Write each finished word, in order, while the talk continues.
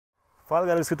Fala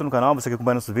galera inscrito no canal, você que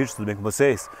acompanha nossos vídeos, tudo bem com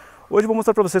vocês? Hoje eu vou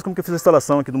mostrar para vocês como que eu fiz a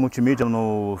instalação aqui do multimídia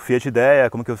no Fiat Idea,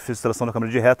 como que eu fiz a instalação da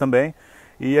câmera de ré também.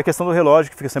 E a questão do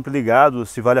relógio que fica sempre ligado,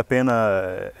 se vale a pena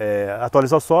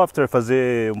atualizar o software,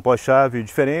 fazer um pós-chave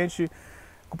diferente.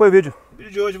 Acompanha o vídeo. No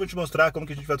vídeo de hoje eu vou te mostrar como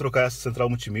que a gente vai trocar essa central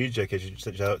multimídia que a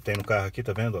gente já tem no carro aqui,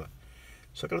 tá vendo? Ó?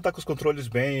 Só que ela tá com os controles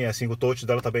bem, assim, o touch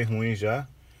dela tá bem ruim já.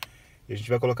 E a gente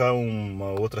vai colocar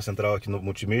uma outra central aqui no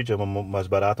multimídia, uma mais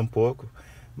barata um pouco.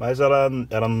 Mas ela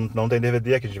não tem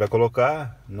DVD que a gente vai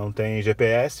colocar, não tem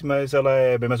GPS, mas ela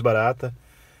é bem mais barata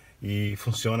e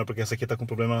funciona porque essa aqui está com um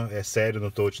problema sério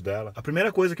no touch dela. A primeira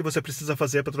coisa que você precisa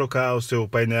fazer para trocar o seu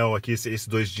painel aqui, esse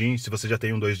 2DIN, se você já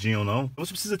tem um 2DIN ou não,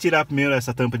 você precisa tirar primeiro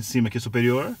essa tampa de cima aqui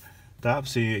superior, tá?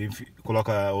 Você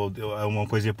coloca uma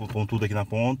coisinha pontuda aqui na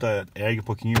ponta, ergue um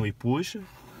pouquinho e puxa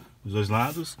os dois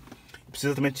lados.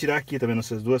 Precisa também tirar aqui, tá vendo?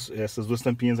 Essas duas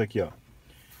tampinhas aqui, ó.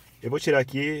 Eu vou tirar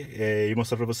aqui e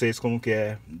mostrar para vocês como que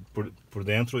é por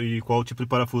dentro e qual o tipo de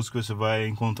parafuso que você vai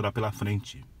encontrar pela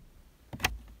frente.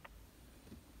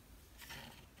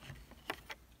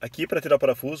 Aqui para tirar o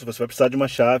parafuso você vai precisar de uma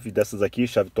chave dessas aqui,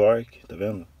 chave torque, tá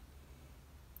vendo?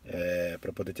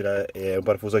 Para poder tirar um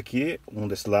parafuso aqui, um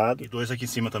desse lado e dois aqui em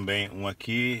cima também, um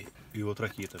aqui e outro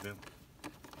aqui, tá vendo?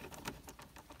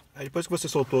 Aí depois que você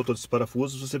soltou todos os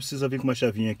parafusos, você precisa vir com uma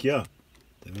chavinha aqui, ó,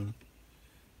 tá vendo?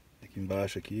 Aqui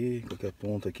embaixo, aqui, qualquer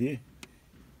ponta aqui,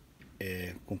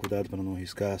 com cuidado para não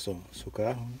riscar seu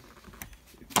carro.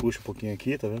 Puxa um pouquinho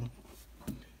aqui, tá vendo?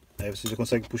 Aí você já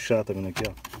consegue puxar, tá vendo aqui,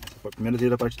 ó. Primeiro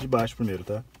tira a parte de baixo primeiro,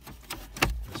 tá?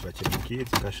 Você vai tirando aqui,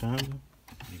 desencaixando,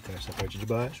 encaixa essa parte de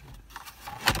baixo.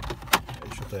 Aí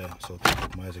deixa eu até soltar um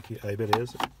pouco mais aqui, aí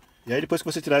beleza. E aí depois que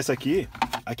você tirar isso aqui,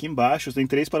 aqui embaixo tem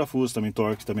 3 parafusos também,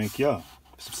 torques também aqui, ó.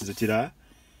 Você precisa tirar.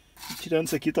 E tirando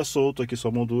isso aqui, tá solto aqui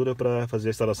sua moldura para fazer a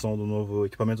instalação do novo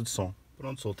equipamento de som.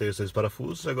 Pronto, soltei os 3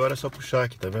 parafusos, agora é só puxar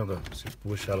aqui, tá vendo? Você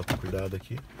puxa ela com cuidado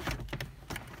aqui,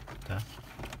 tá?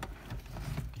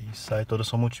 E sai toda a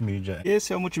sua multimídia.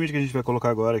 Esse é o multimídia que a gente vai colocar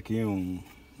agora aqui, um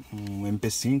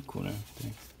MP5, né?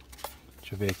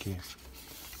 Deixa eu ver aqui.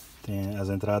 Tem as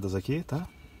entradas aqui, tá?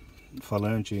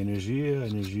 Falante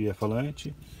energia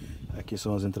falante. Aqui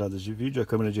são as entradas de vídeo, a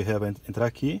câmera de ré vai entrar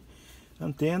aqui.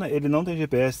 Antena, ele não tem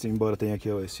GPS, embora tenha aqui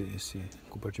ó, esse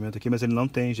compartimento aqui, mas ele não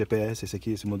tem GPS,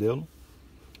 esse modelo.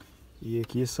 E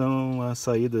aqui são as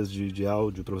saídas de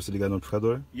áudio para você ligar no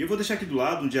amplificador. E eu vou deixar aqui do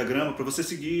lado um diagrama para você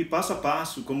seguir passo a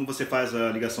passo como você faz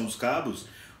a ligação dos cabos,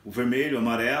 o vermelho, o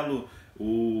amarelo,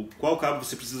 qual cabo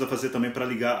você precisa fazer também para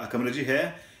ligar a câmera de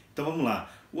ré. Então vamos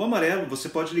lá. O amarelo você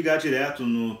pode ligar direto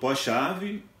no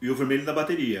pós-chave e o vermelho na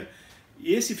bateria.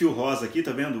 E esse fio rosa aqui,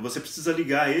 tá vendo? Você precisa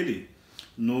ligar ele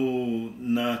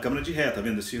na câmera de ré, tá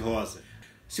vendo? Esse rosa.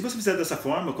 Se você fizer dessa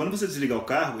forma, quando você desligar o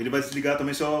carro, ele vai desligar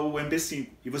também só o MP5.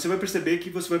 E você vai perceber que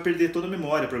você vai perder toda a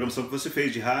memória, a programação que você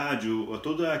fez de rádio,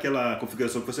 toda aquela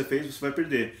configuração que você fez, você vai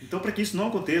perder. Então para que isso não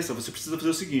aconteça, você precisa fazer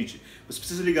o seguinte. Você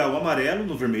precisa ligar o amarelo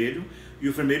no vermelho e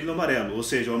o vermelho no amarelo. Ou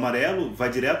seja, o amarelo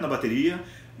vai direto na bateria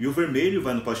e o vermelho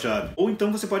vai no pós-chave. Ou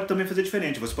então você pode também fazer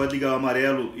diferente. Você pode ligar o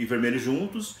amarelo e vermelho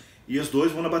juntos e os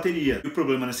dois vão na bateria. E o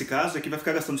problema nesse caso é que vai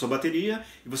ficar gastando sua bateria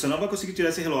e você não vai conseguir tirar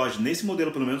esse relógio. Nesse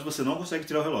modelo, pelo menos, você não consegue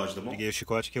tirar o relógio, tá bom? Liguei o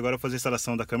chicote aqui, agora eu vou fazer a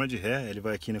instalação da câmera de ré. Ele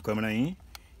vai aqui na câmera in,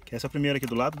 que é essa primeira aqui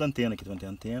do lado da antena. Aqui tem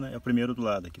a antena, é o primeiro do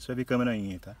lado aqui. Você vai ver câmera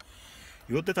in, tá?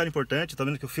 E outro detalhe importante, tá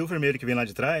vendo que o fio vermelho que vem lá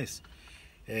de trás,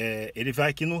 ele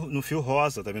vai aqui no fio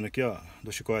rosa, tá vendo aqui, ó,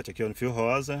 do chicote aqui, ó, no fio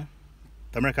rosa.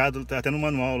 Tá marcado, tá até no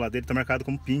manual lá dele, tá marcado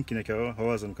como pink, né, que é o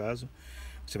rosa no caso.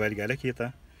 Você vai ligar ele aqui,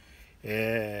 tá?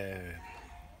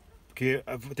 Porque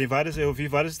tem eu vi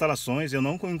várias instalações, eu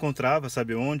não encontrava,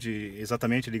 sabe onde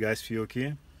exatamente ligar esse fio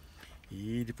aqui.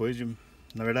 E depois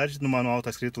na verdade no manual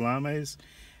tá escrito lá, mas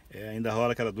ainda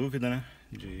rola aquela dúvida, né,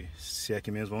 de se é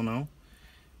aqui mesmo ou não.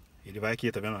 Ele vai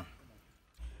aqui, tá vendo?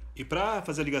 E para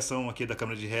fazer a ligação aqui da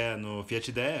câmera de ré no Fiat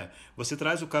Idea, você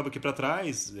traz o cabo aqui para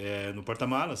trás, no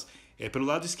porta-malas, pelo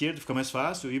lado esquerdo fica mais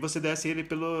fácil, e você desce ele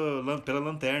pela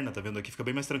lanterna, tá vendo? Aqui fica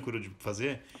bem mais tranquilo de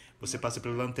fazer. Você passa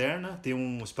pela lanterna, tem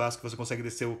um espaço que você consegue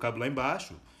descer o cabo lá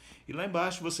embaixo, e lá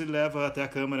embaixo você leva até a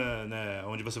câmera, né,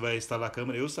 onde você vai instalar a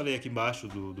câmera. Eu instalei aqui embaixo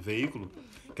do veículo,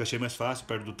 que eu achei mais fácil,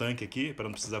 perto do tanque aqui, para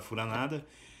não precisar furar nada,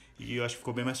 e eu acho que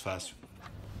ficou bem mais fácil.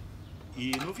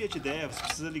 E no Fiat Idea você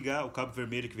precisa ligar o cabo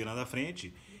vermelho que vem lá na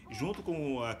frente, junto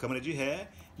com a câmera de ré,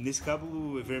 nesse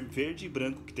cabo verde e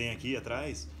branco que tem aqui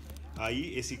atrás.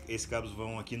 Aí esses cabos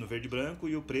vão aqui no verde e branco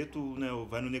e o preto, né,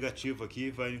 vai no negativo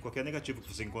aqui, vai em qualquer negativo que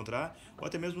você encontrar, ou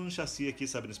até mesmo no chassi aqui,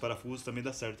 sabe, nesse parafuso também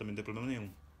dá certo, também não tem problema nenhum.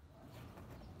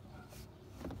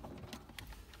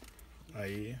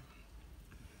 Aí,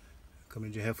 a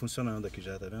câmera de ré funcionando aqui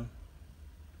já, tá vendo?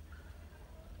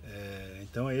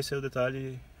 Então esse é o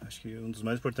detalhe, acho que um dos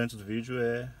mais importantes do vídeo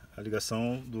é a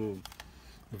ligação do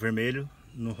vermelho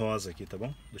no rosa aqui, tá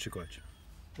bom? Do chicote.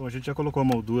 Bom, a gente já colocou a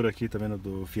moldura aqui, tá vendo,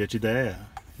 do Fiat Idea.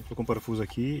 Colocou um parafuso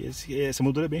aqui. Essa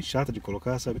moldura é bem chata de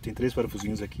colocar, sabe? Tem 3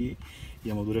 parafusinhos aqui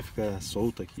e a moldura fica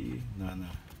solta aqui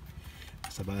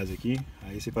nessa base aqui.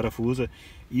 Aí você parafusa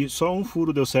e só um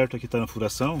furo deu certo aqui, tá na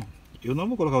furação. Eu não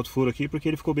vou colocar outro furo aqui porque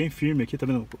ele ficou bem firme aqui, tá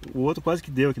vendo? O outro quase que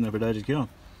deu aqui, na verdade, aqui, ó.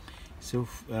 Se eu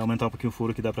aumentar um pouquinho o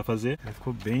furo que dá pra fazer, ele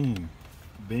ficou bem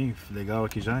legal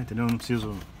aqui já, entendeu? Eu não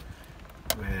preciso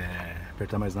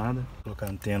apertar mais nada. Vou colocar a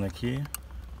antena aqui.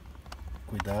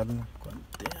 Cuidado com a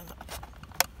antena.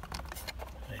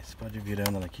 Aí você pode ir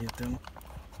virando ela aqui até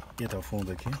o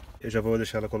fundo aqui. Eu já vou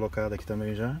deixar ela colocada aqui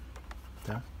também já,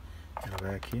 tá? Ela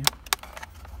vai aqui.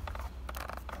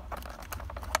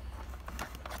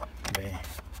 Bem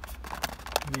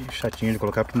chatinho de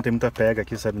colocar porque não tem muita pega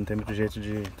aqui, sabe? Não tem muito jeito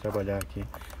de trabalhar aqui.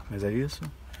 Mas é isso.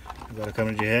 Agora a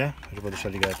câmera de ré, eu já vou deixar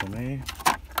ligada também.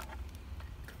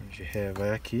 A câmera de ré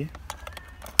vai aqui.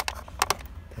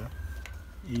 Tá?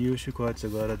 E os chicotes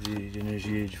agora de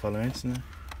energia de falantes, né?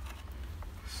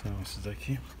 São esses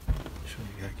daqui. Deixa eu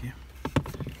ligar aqui.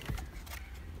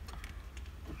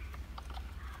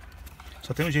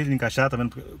 Só tem um jeito de encaixar, tá vendo?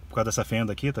 Por causa dessa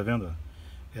fenda aqui, tá vendo?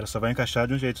 Ela só vai encaixar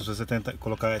de um jeito. Se você tentar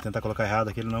colocar errado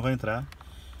aqui, ele não vai entrar.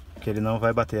 Porque ele não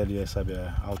vai bater ali, sabe?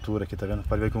 A altura aqui, tá vendo?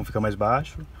 Pode ver que um fica mais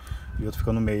baixo e o outro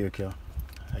fica no meio aqui, ó.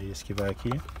 Aí esse que vai aqui.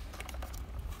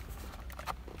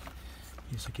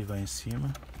 Isso aqui vai em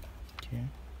cima. Aqui.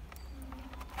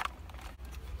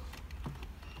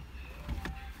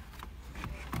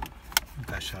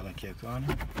 Encaixar ela aqui agora.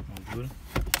 Moldura.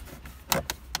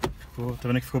 Tá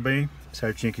vendo que ficou bem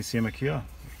certinho aqui em cima, aqui, ó.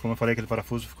 Como eu falei, aquele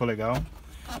parafuso ficou legal.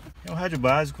 É um rádio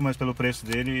básico, mas pelo preço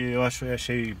dele eu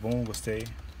achei bom, gostei.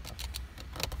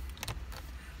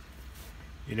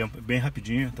 Ele é bem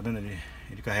rapidinho, tá vendo?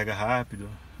 Ele carrega rápido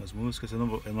as músicas. Eu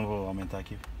não vou aumentar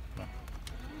aqui.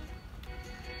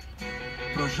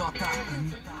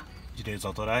 Direitos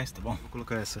autorais, tá bom? Vou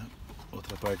colocar essa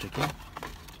outra parte aqui.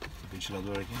 O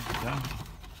ventilador aqui, tá?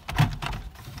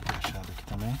 Encaixado aqui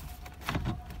também.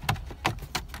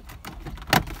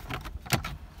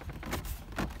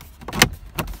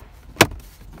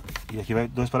 E aqui vai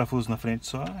 2 parafusos na frente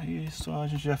só, e só a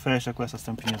gente já fecha com essas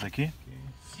tampinhas aqui.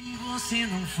 Se você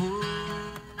não for...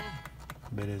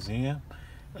 Belezinha.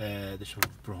 Deixa eu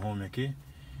ir pro home aqui.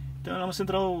 Então é uma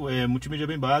central multimídia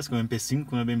bem básica, um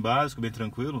MP5, né, bem básico, bem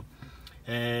tranquilo.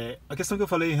 A questão que eu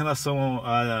falei em relação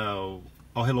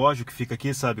ao relógio que fica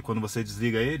aqui, sabe, quando você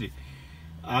desliga ele,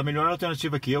 a melhor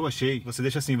alternativa que eu achei, você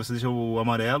deixa assim, você deixa o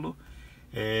amarelo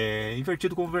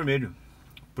invertido com o vermelho.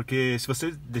 Porque se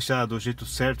você deixar do jeito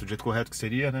certo, do jeito correto que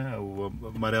seria, né, o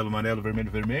amarelo, amarelo,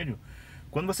 vermelho, vermelho,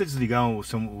 quando você desligar o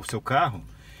seu carro,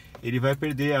 ele vai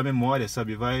perder a memória,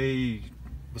 sabe?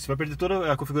 Você vai perder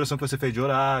toda a configuração que você fez de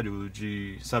horário,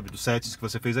 sabe, dos settings que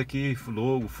você fez aqui,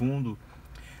 logo, fundo,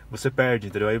 você perde,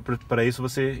 entendeu? Aí para isso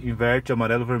você inverte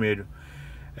amarelo, vermelho.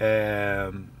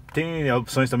 Tem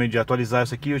opções também de atualizar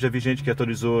isso aqui. Eu já vi gente que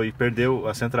atualizou e perdeu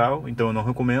a central, então eu não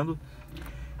recomendo.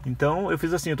 Então eu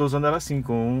fiz assim, eu estou usando ela assim,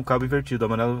 com um cabo invertido,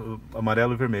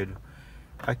 amarelo e vermelho.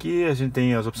 Aqui a gente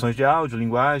tem as opções de áudio,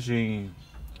 linguagem.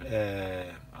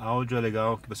 Áudio é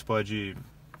legal, que você pode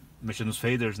mexer nos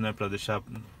faders, né, para deixar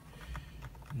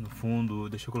no fundo.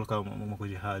 Deixa eu colocar uma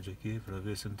coisa de rádio aqui, para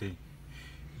ver se não tem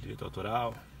direito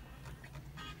autoral.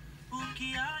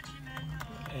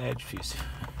 É difícil,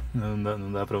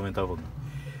 não dá para aumentar o volume.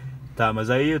 Tá, mas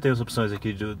aí eu tenho as opções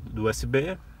aqui do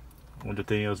USB, onde eu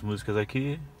tenho as músicas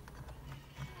aqui.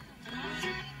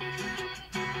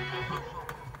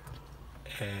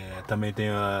 Também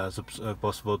tenho as opções, eu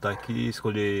posso voltar aqui e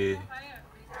escolher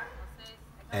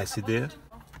SD.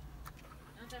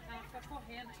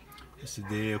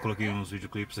 SD eu coloquei uns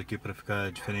videoclipes aqui para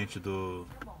ficar diferente do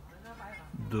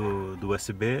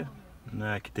USB,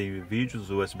 né? Aqui tem vídeos,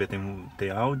 o USB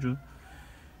tem áudio.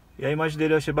 E a imagem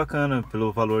dele eu achei bacana,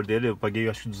 pelo valor dele, eu paguei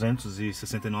acho que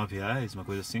R$269, uma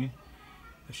coisa assim.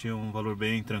 Achei um valor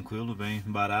bem tranquilo, bem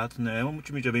barato, né? É uma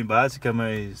multimídia bem básica,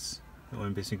 mas é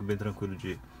um MP5 bem tranquilo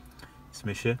de se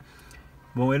mexer.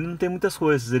 Bom, ele não tem muitas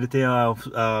coisas, ele tem a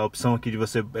opção aqui de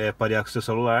você parear com o seu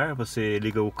celular. Você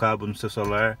liga o cabo no seu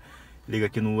celular, liga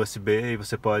aqui no USB e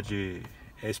você pode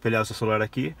espelhar o seu celular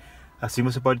aqui. Assim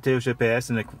você pode ter o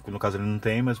GPS, né? No caso ele não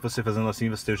tem, mas você fazendo assim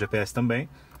você tem o GPS também.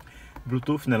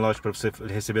 Bluetooth, né? Lógico, para você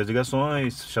receber as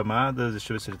ligações, chamadas.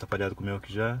 Deixa eu ver se ele está pareado com o meu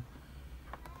aqui já.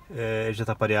 Ele já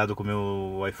está pareado com o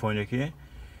meu iPhone aqui.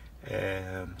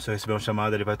 Se eu receber uma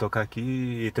chamada ele vai tocar aqui.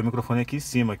 E tem o microfone aqui em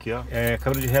cima, aqui, ó.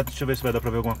 Câmera de reto, deixa eu ver se vai dar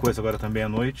pra ver alguma coisa agora também à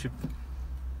noite.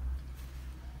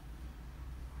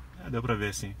 deu pra ver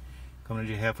assim. A câmera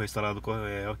de ré foi instalada,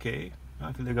 ok.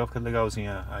 Ah, que legal, fica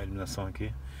legalzinha a iluminação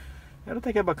aqui. Ela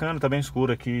até que é bacana, tá bem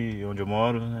escuro aqui onde eu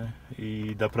moro, né?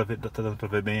 E dá pra ver, tá dando pra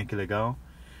ver bem aqui legal.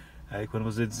 Aí quando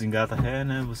você desengata a ré,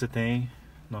 né? Você tem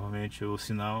novamente o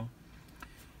sinal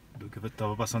do que eu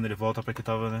tava passando, ele volta pra que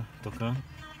tava, né, tocando.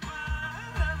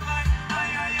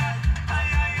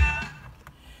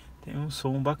 Tem um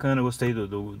som bacana, eu gostei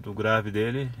do grave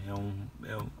dele.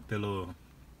 Pelo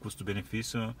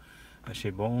custo-benefício,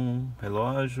 achei bom.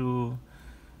 Relógio,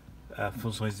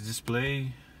 funções de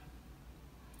display.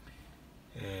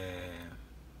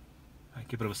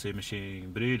 Aqui para você mexer em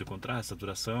brilho, contraste,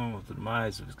 saturação, tudo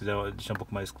mais. Se você quiser deixar um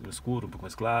pouco mais escuro, um pouco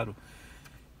mais claro.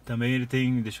 Também ele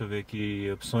tem, deixa eu ver aqui,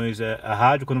 opções. A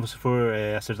rádio, quando você for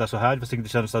acertar a sua rádio, você tem que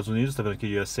deixar nos Estados Unidos, tá vendo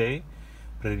aqui USA,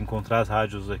 para ele encontrar as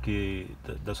rádios aqui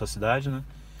da sua cidade, né?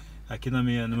 Aqui no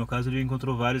meu caso ele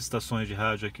encontrou várias estações de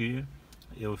rádio aqui.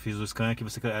 Eu fiz o scan aqui,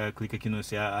 você clica aqui no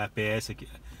APS aqui,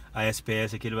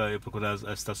 ASPS aqui, ele vai procurar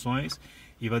as estações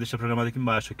e vai deixar programado aqui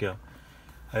embaixo aqui, ó.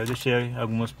 Aí eu deixei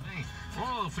algumas.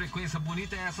 Frequência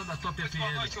bonita é essa da Top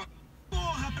FM.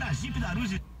 Porra, pra Jeep da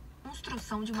Ruz.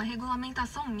 Construção de uma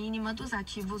regulamentação mínima dos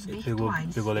ativos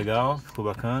virtuais. Pegou legal, ficou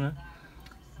bacana.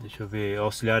 Deixa eu ver,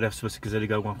 auxiliar, se você quiser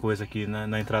ligar alguma coisa aqui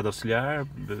na entrada auxiliar.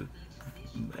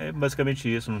 É basicamente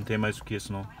isso, não tem mais do que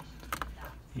isso não.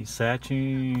 Em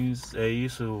settings, é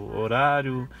isso,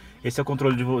 horário. Esse é o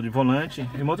controle de volante.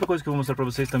 E uma outra coisa que eu vou mostrar pra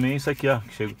vocês também é isso aqui, ó,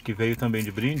 que veio também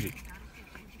de brinde.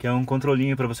 Que é um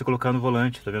controlinho pra você colocar no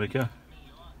volante, tá vendo aqui, ó?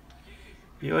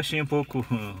 E eu achei um pouco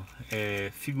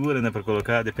figura, né, pra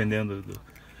colocar, dependendo do...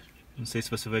 Não sei se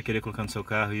você vai querer colocar no seu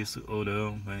carro isso ou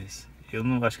não, mas eu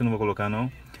não acho que não vou colocar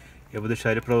não. Eu vou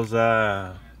deixar ele pra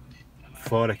usar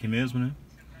fora aqui mesmo, né?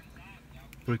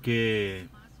 Porque,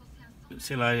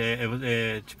 sei lá,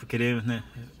 tipo querer, né,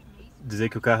 dizer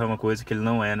que o carro é uma coisa que ele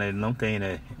não é, né? Ele não tem,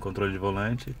 né, controle de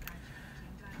volante.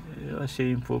 Eu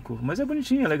achei um pouco... Mas é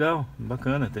bonitinho, é legal,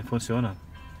 bacana, funciona.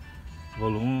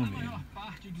 Volume.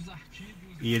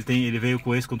 E ele veio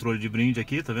com esse controle de brinde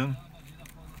aqui, tá vendo?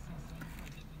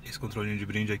 Esse controlinho de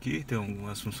brinde aqui, tem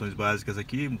algumas funções básicas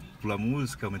aqui, pular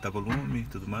música, aumentar volume e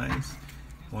tudo mais.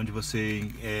 Onde você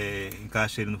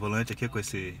encaixa ele no volante aqui, com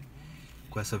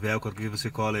essa velcro aqui, você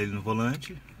cola ele no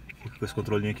volante. Fica com esse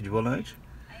controlinho aqui de volante.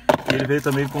 E ele veio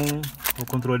também com o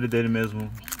controle dele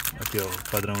mesmo, aqui ó,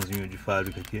 o padrãozinho de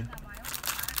fábrica aqui.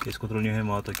 Esse controlinho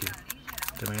remoto aqui.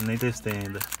 Também nem testei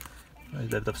ainda, mas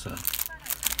deve estar funcionando.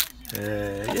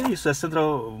 E é isso, é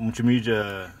central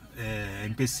multimídia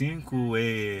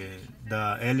MP5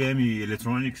 da LM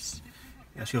Electronics,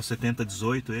 acho que é o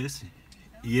 7018 esse.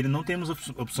 E ele não tem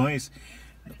opções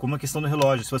como a questão do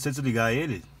relógio. Se você desligar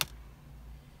ele,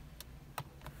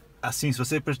 assim, se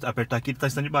você apertar aqui ele está em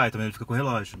stand-by, também ele fica com o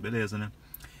relógio, beleza, né?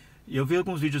 E eu vi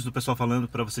alguns vídeos do pessoal falando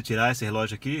para você tirar esse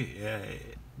relógio aqui,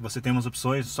 você tem umas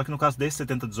opções, só que no caso desse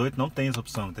 7018 não tem essa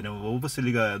opção, entendeu? Ou você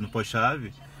liga no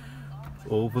pós-chave,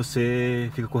 ou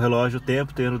você fica com o relógio o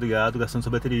tempo inteiro ligado, gastando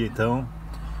sua bateria. Então,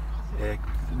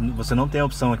 você não tem a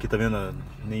opção aqui, tá vendo?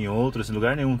 Nem em outros, em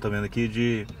lugar nenhum, tá vendo aqui,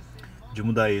 de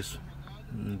mudar isso.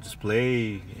 No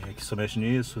display, que só mexe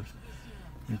nisso.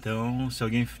 Então, se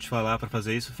alguém te falar para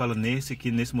fazer isso, fala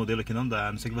nesse modelo aqui não dá.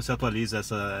 A não ser que você atualize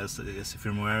esse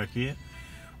firmware aqui.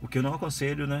 O que eu não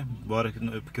aconselho, né?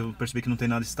 Porque eu percebi que não tem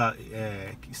nada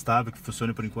estável que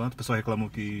funcione por enquanto. O pessoal reclamou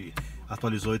que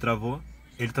atualizou e travou.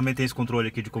 Ele também tem esse controle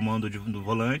aqui de comando do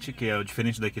volante, que é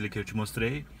diferente daquele que eu te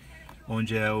mostrei,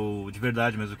 onde é o de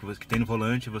verdade mesmo que tem no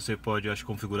volante. Você pode, acho,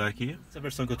 configurar aqui. Essa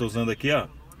versão que eu estou usando aqui, ó,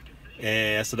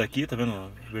 é essa daqui, tá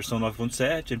vendo? Versão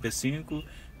 9.7, MP5,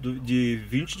 de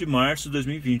 20 de março de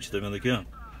 2020, tá vendo aqui, ó?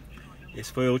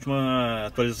 Essa foi a última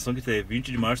atualização que teve,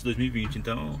 20 de março de 2020,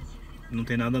 então não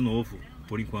tem nada novo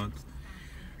por enquanto.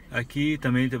 Aqui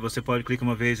também você pode clicar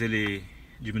uma vez, ele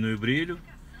diminui o brilho,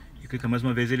 e clica mais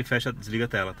uma vez ele desliga a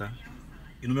tela, tá?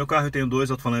 E no meu carro eu tenho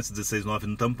dois alto-falantes 16.9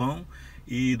 no tampão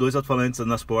e dois alto-falantes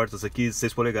nas portas aqui de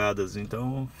 6 polegadas,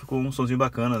 então ficou um sonzinho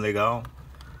bacana, legal.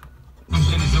 O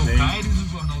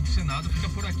Jornal do Senado fica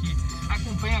por aqui.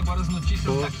 Acompanhe agora as notícias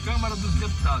da Câmara dos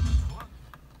Deputados.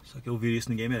 Só que ouvir isso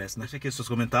ninguém merece, né? Deixa aqui seus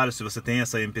comentários se você tem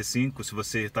essa MP5, se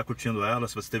você está curtindo ela,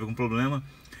 se você teve algum problema,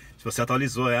 se você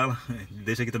atualizou ela,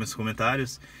 deixa aqui também seus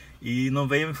comentários. E não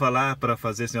venha me falar para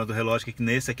fazer esse negócio do relógio que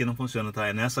nesse aqui não funciona,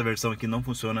 tá? Nessa versão aqui não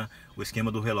funciona o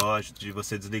esquema do relógio, de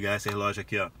você desligar esse relógio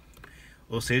aqui, ó.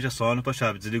 Ou seja, só no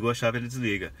chave, desligou a chave ele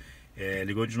desliga.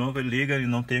 Ligou de novo ele liga e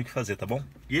não tem o que fazer, tá bom?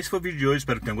 E esse foi o vídeo de hoje,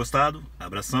 espero que tenham gostado.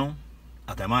 Abração,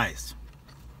 até mais!